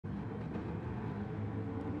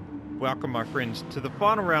Welcome, my friends, to the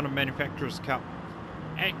final round of Manufacturers Cup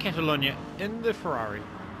at Catalunya in the Ferrari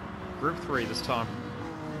Group 3 this time.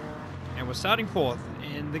 And we're starting fourth,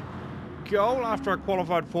 and the goal after I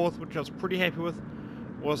qualified fourth, which I was pretty happy with,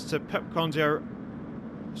 was to pip Conzio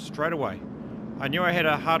straight away. I knew I had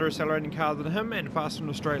a harder accelerating car than him and faster in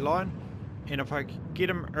a straight line, and if I could get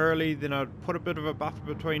him early, then I'd put a bit of a buffer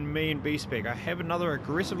between me and B-Spec. I have another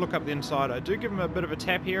aggressive look up the inside. I do give him a bit of a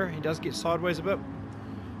tap here. He does get sideways a bit.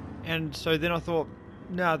 And so then I thought,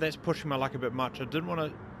 no, that's pushing my luck a bit much. I didn't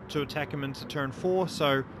want to attack him into turn 4,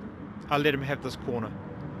 so I let him have this corner.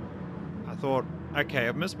 I thought, okay,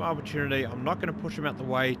 I've missed my opportunity. I'm not going to push him out the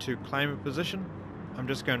way to claim a position. I'm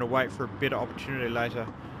just going to wait for a better opportunity later.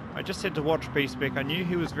 I just had to watch B-Spec. I knew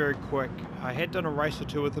he was very quick. I had done a race or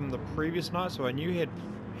two with him the previous night, so I knew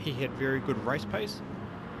he had very good race pace.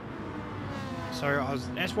 So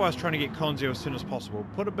that's why I was trying to get Conzio as soon as possible.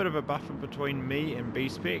 Put a bit of a buffer between me and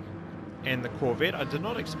B-Spec and the Corvette. I did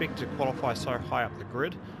not expect to qualify so high up the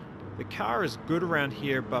grid. The car is good around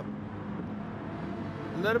here, but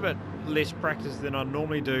a little bit less practice than I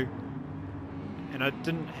normally do. And I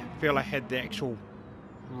didn't feel I had the actual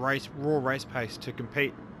raw race pace to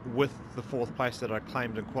compete with the fourth place that I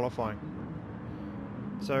claimed in qualifying.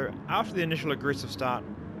 So after the initial aggressive start,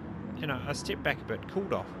 I stepped back a bit,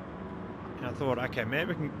 cooled off. And I thought, okay,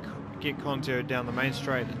 maybe I can get Conzio down the main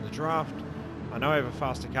straight in the draft. I know I have a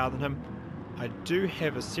faster car than him. I do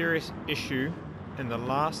have a serious issue in the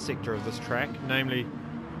last sector of this track, namely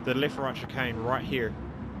the left-right chicane right here.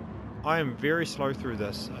 I am very slow through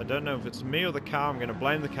this. I don't know if it's me or the car. I'm going to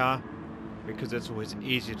blame the car because it's always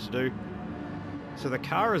easier to do. So the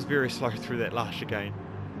car is very slow through that last chicane.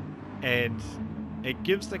 And it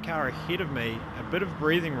gives the car ahead of me a bit of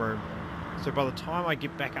breathing room. So by the time I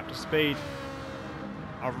get back up to speed,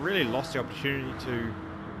 I've really lost the opportunity to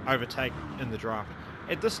overtake in the draft.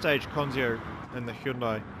 At this stage, Conzio in the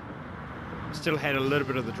Hyundai still had a little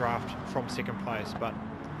bit of the draft from second place, but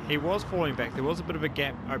he was falling back. There was a bit of a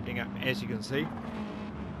gap opening up, as you can see.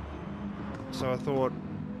 So I thought,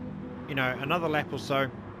 another lap or so,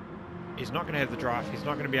 he's not going to have the draft. He's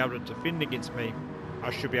not going to be able to defend against me. I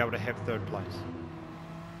should be able to have third place.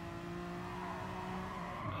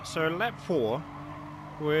 So lap 4,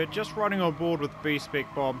 we're just running on board with B-Spec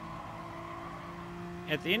Bob.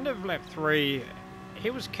 At the end of lap 3, he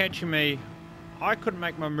was catching me. I couldn't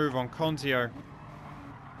make my move on Conzio,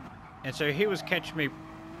 and so he was catching me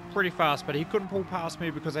pretty fast, but he couldn't pull past me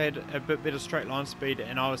because I had a bit better straight line speed,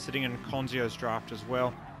 and I was sitting in Conzio's draft as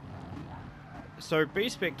well. So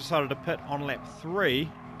B-Spec decided to pit on lap 3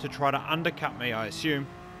 to try to undercut me, I assume,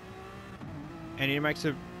 and he makes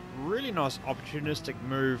a really nice opportunistic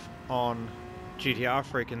move on GTR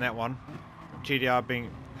Freak in that one. GTR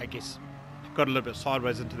being, I guess, got a little bit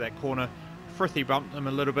sideways into that corner. Frithie bumped him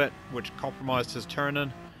a little bit, which compromised his turn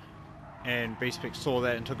in, and B-Spec saw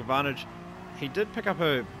that and took advantage. He did pick up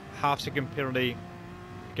a half-second penalty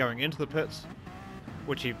going into the pits,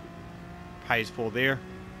 which he pays for there.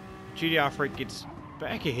 GTR Freak gets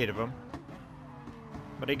back ahead of him,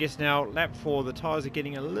 but I guess now lap 4, the tyres are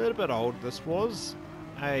getting a little bit old. This was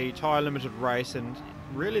a tyre limited race, and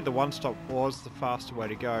really the one stop was the faster way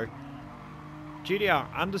to go.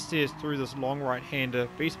 GTR understeers through this long right-hander.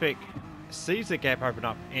 B-Spec sees the gap open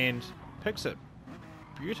up and picks it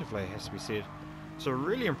beautifully, it has to be said. So a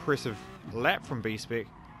really impressive lap from B-Spec,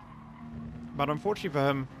 but unfortunately for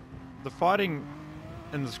him, the fighting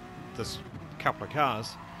in this couple of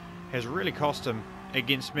cars has really cost him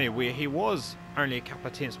against me, where he was only a couple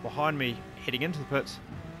of tenths behind me heading into the pits.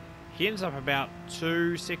 He ends up about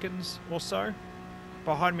 2 seconds or so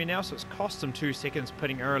behind me now, so it's cost him 2 seconds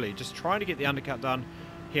pitting early, just trying to get the undercut done.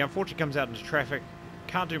 He unfortunately comes out into traffic,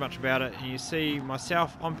 can't do much about it, and you see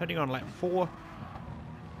myself, I'm pitting on lap 4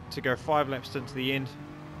 to go 5 laps into the end,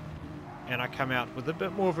 and I come out with a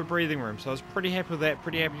bit more of a breathing room, so I was pretty happy with that,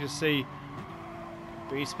 pretty happy to see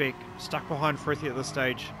B-Spec stuck behind Frithie at this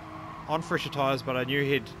stage on fresher tyres, but I knew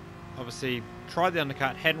he'd obviously tried the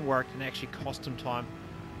undercut, hadn't worked, and actually cost him time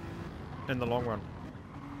in the long run.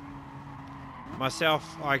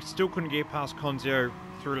 Myself, I still couldn't get past Conzio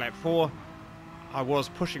through lap 4. I was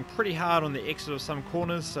pushing pretty hard on the exit of some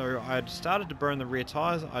corners, so I had started to burn the rear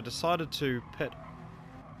tyres. I decided to pit,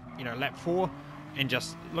 lap 4 and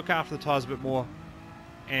just look after the tyres a bit more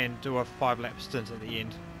and do a 5-lap stint at the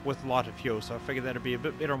end with lighter fuel. So I figured that'd be a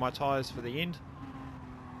bit better on my tyres for the end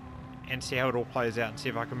and see how it all plays out and see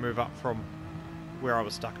if I can move up from where I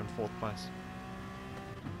was stuck in 4th place.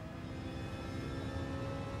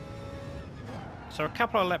 So a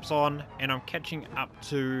couple of laps on, and I'm catching up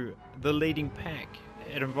to the leading pack.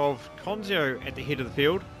 It involved Conzio at the head of the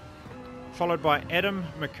field, followed by Adam,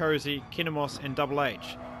 Mikosi, Kinemos and Double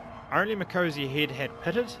H. Only Mikosi ahead had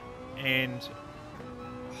pitted, and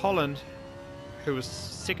Holland, who was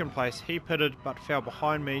second place, he pitted but fell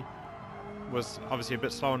behind me, was obviously a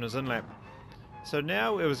bit slow on his in-lap. So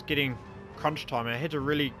now it was getting crunch time and I had to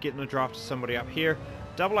really get in the draft to somebody up here.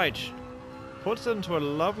 Double H puts it into a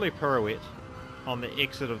lovely pirouette on the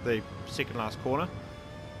exit of the second last corner.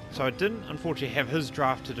 So I didn't unfortunately have his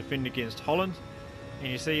draft to defend against Holland.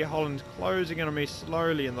 And you see Holland closing in on me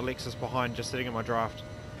slowly in the Lexus behind, just sitting in my draft.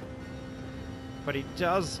 But he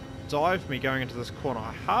does dive me going into this corner.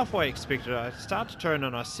 I halfway expected it. I start to turn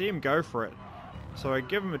and I see him go for it. So I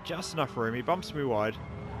give him just enough room. He bumps me wide.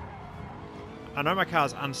 I know my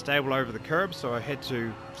car's unstable over the curb, so I had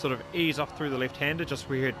to sort of ease off through the left-hander just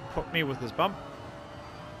where he had put me with his bump.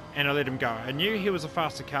 And I let him go. I knew he was a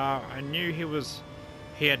faster car. I knew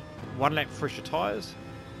he had 1 lap fresher tyres.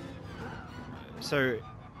 So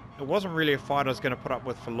it wasn't really a fight I was going to put up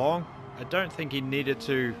with for long. I don't think he needed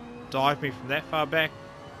to dive me from that far back.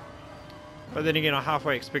 But then again, I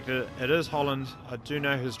halfway expected it. It is Holland. I do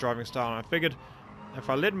know his driving style, and I figured if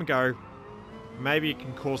I let him go, maybe it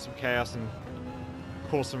can cause some chaos and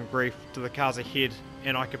cause some grief to the cars ahead,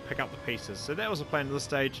 and I could pick up the pieces. So that was the plan at this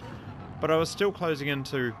stage. But I was still closing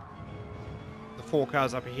into the 4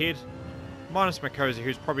 cars up ahead, minus Mikosi,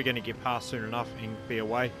 who's probably going to get past soon enough and be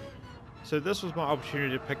away. So this was my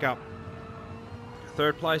opportunity to pick up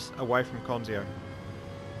 3rd place away from Conzio.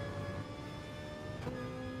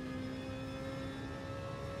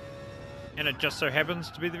 And it just so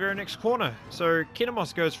happens to be the very next corner. So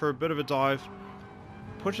Kinemos goes for a bit of a dive,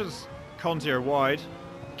 pushes Conzio wide.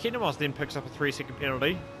 Kinemos then picks up a 3-second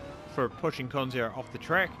penalty for pushing Conzio off the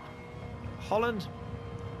track. Holland,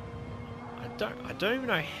 I don't even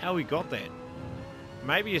know how he got that.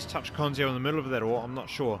 Maybe he's touched Conzio in the middle of that, or I'm not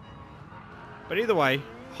sure. But either way,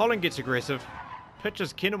 Holland gets aggressive,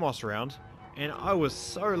 pitches Kinemos around, and I was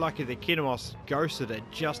so lucky that Kinemos ghosted at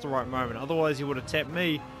just the right moment. Otherwise he would have tapped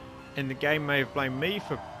me, and the game may have blamed me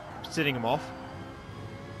for setting him off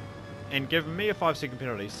and given me a 5-second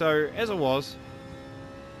penalty. So as it was,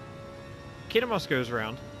 Kinemos goes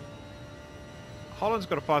around, Holland's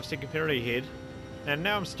got a 5-second penalty ahead, and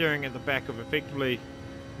now I'm staring at the back of effectively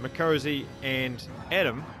Mikosi and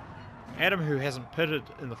Adam. Adam, who hasn't pitted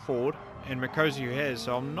in the Ford, and Mikosi, who has,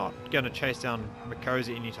 so I'm not going to chase down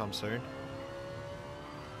Mikosi anytime soon.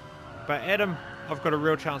 But Adam, I've got a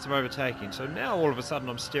real chance of overtaking. So now all of a sudden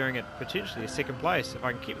I'm staring at potentially a 2nd place if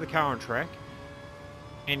I can keep the car on track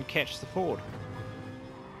and catch the Ford.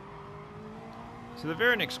 So the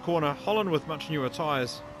very next corner, Holland with much newer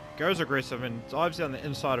tyres goes aggressive and dives down the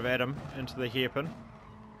inside of Adam into the hairpin,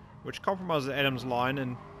 which compromises Adam's line,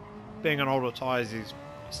 and being on older tyres he's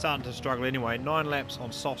starting to struggle anyway. 9 laps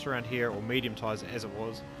on softs around here, or medium tyres as it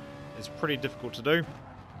was, is pretty difficult to do.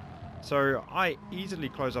 So I easily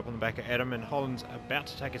close up on the back of Adam, and Holland's about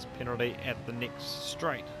to take his penalty at the next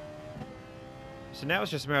straight. So now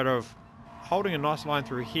it's just a matter of holding a nice line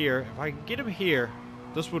through here. If I can get him here,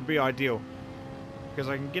 this would be ideal, because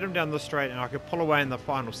I can get him down this straight and I could pull away in the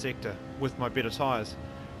final sector with my better tyres.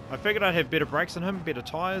 I figured I'd have better brakes than him, better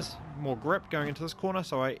tyres, more grip going into this corner,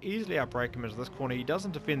 so I easily outbrake him into this corner. He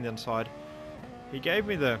doesn't defend the inside. He gave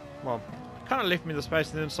me the, well, kind of left me the space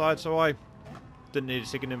on the inside, so I didn't need a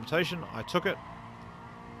second invitation. I took it,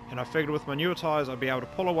 and I figured with my newer tyres I'd be able to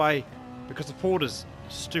pull away, because the Ford is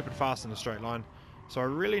stupid fast in a straight line. So I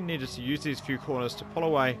really needed to use these few corners to pull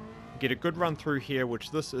away, get a good run through here,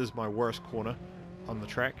 which this is my worst corner on the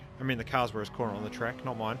track. I mean the car's worst corner on the track,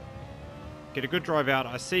 not mine. Get a good drive out.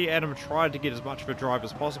 I see Adam tried to get as much of a drive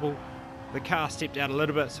as possible. The car stepped out a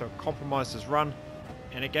little bit, so it compromised his run,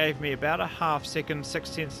 and it gave me about a half second,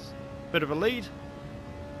 6/10 bit of a lead,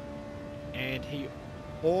 and he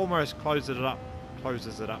almost closes it up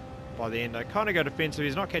by the end. I kind of go defensive.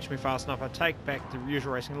 He's not catching me fast enough. I take back the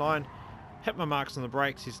usual racing line, hit my marks on the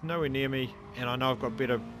brakes. He's nowhere near me, and I know I've got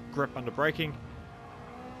better grip under braking,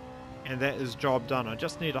 and that is job done. I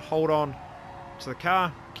just need to hold on to the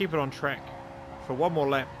car, keep it on track for one more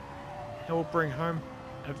lap, and we'll bring home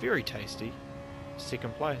a very tasty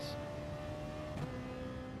 2nd place.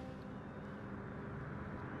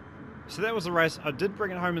 So that was the race. I did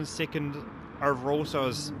bring it home in 2nd overall, so I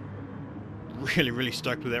was really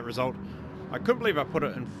stoked with that result. I couldn't believe I put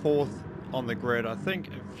it in 4th on the grid. I think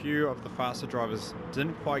a few of the faster drivers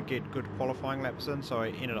didn't quite get good qualifying laps in, so I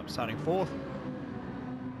ended up starting 4th.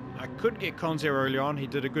 I could get Conzio early on. He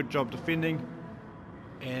did a good job defending,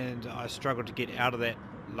 and I struggled to get out of that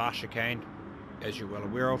last chicane, as you're well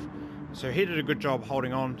aware of. So he did a good job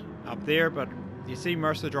holding on up there, but you see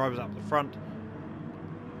most of the drivers up the front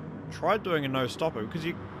tried doing a no-stopper, because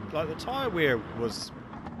you like the tyre wear was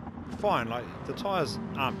fine. Like the tyres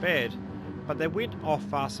aren't bad, but they went off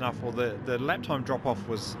fast enough, or the lap time drop off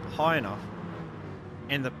was high enough,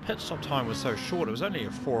 and the pit stop time was so short. It was only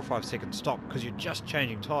a 4 or 5 second stop because you're just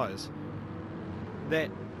changing tyres. That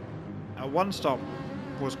a one stop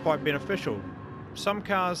was quite beneficial. Some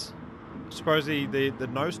cars, supposedly the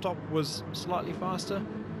no stop was slightly faster,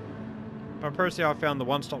 but personally I found the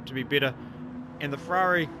one stop to be better. And the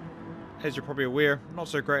Ferrari, as you're probably aware, not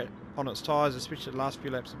so great on its tyres, especially the last few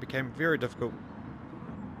laps. It became very difficult.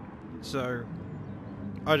 So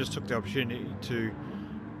I just took the opportunity to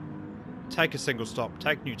take a single stop,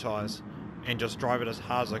 take new tyres, and just drive it as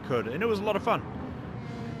hard as I could. And it was a lot of fun.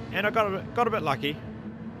 And I got a bit lucky.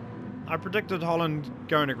 I predicted Holland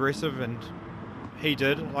going aggressive, and he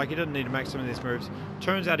did. Like, he didn't need to make some of these moves.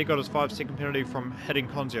 Turns out he got his 5-second penalty from hitting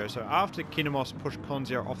Conzio. So after Kinemos pushed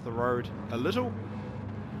Conzio off the road a little,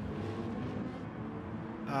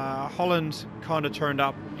 Holland kind of turned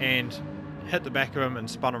up and hit the back of him and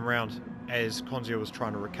spun him around as Conzio was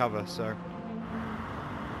trying to recover. So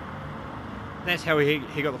that's how he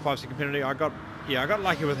got the 5-second penalty. I got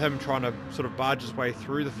lucky with him trying to sort of barge his way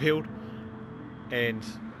through the field, and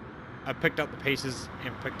I picked up the pieces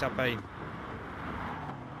and picked up a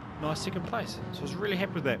nice second place. So I was really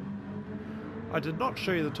happy with that. I did not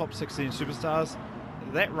show you the top 16 superstars.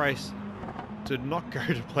 That race did not go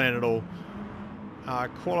to plan at all.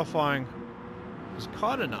 Qualifying was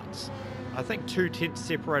kind of nuts. I think 2 tenths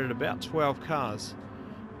separated about 12 cars,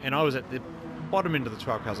 and I was at the bottom end of the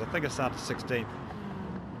 12 cars. I think I started 16th.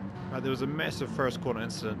 There was a massive first corner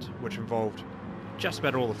incident which involved just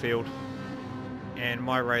about all the field, and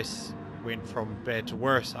my race went from bad to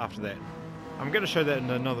worse after that. I'm going to show that in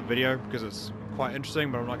another video because it's quite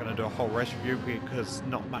interesting, but I'm not going to do a whole race review because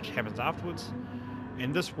not much happens afterwards.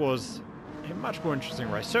 And this was a much more interesting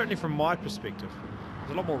race, certainly from my perspective.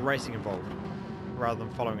 There's a lot more racing involved rather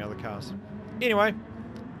than following other cars. Anyway,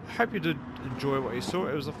 I hope you did enjoy what you saw.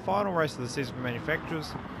 It was the final race of the season for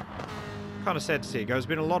manufacturers. Kind of sad to see it go. It's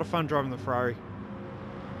been a lot of fun driving the Ferrari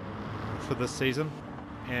for this season,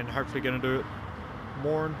 and hopefully going to do it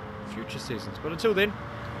more in future seasons. But until then,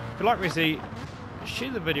 if you like what you see,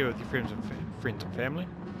 share the video with your friends and family.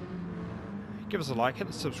 Give us a like, hit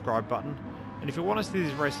the subscribe button, and if you want to see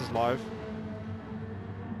these races live,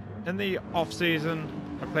 in the off season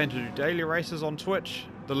I plan to do daily races on Twitch.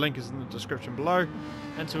 The link is in the description below,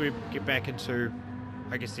 until we get back into,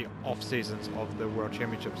 I guess, the off seasons of the World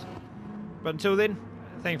Championships. But until then,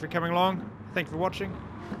 thank you for coming along, thank you for watching,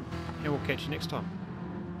 and we'll catch you next time.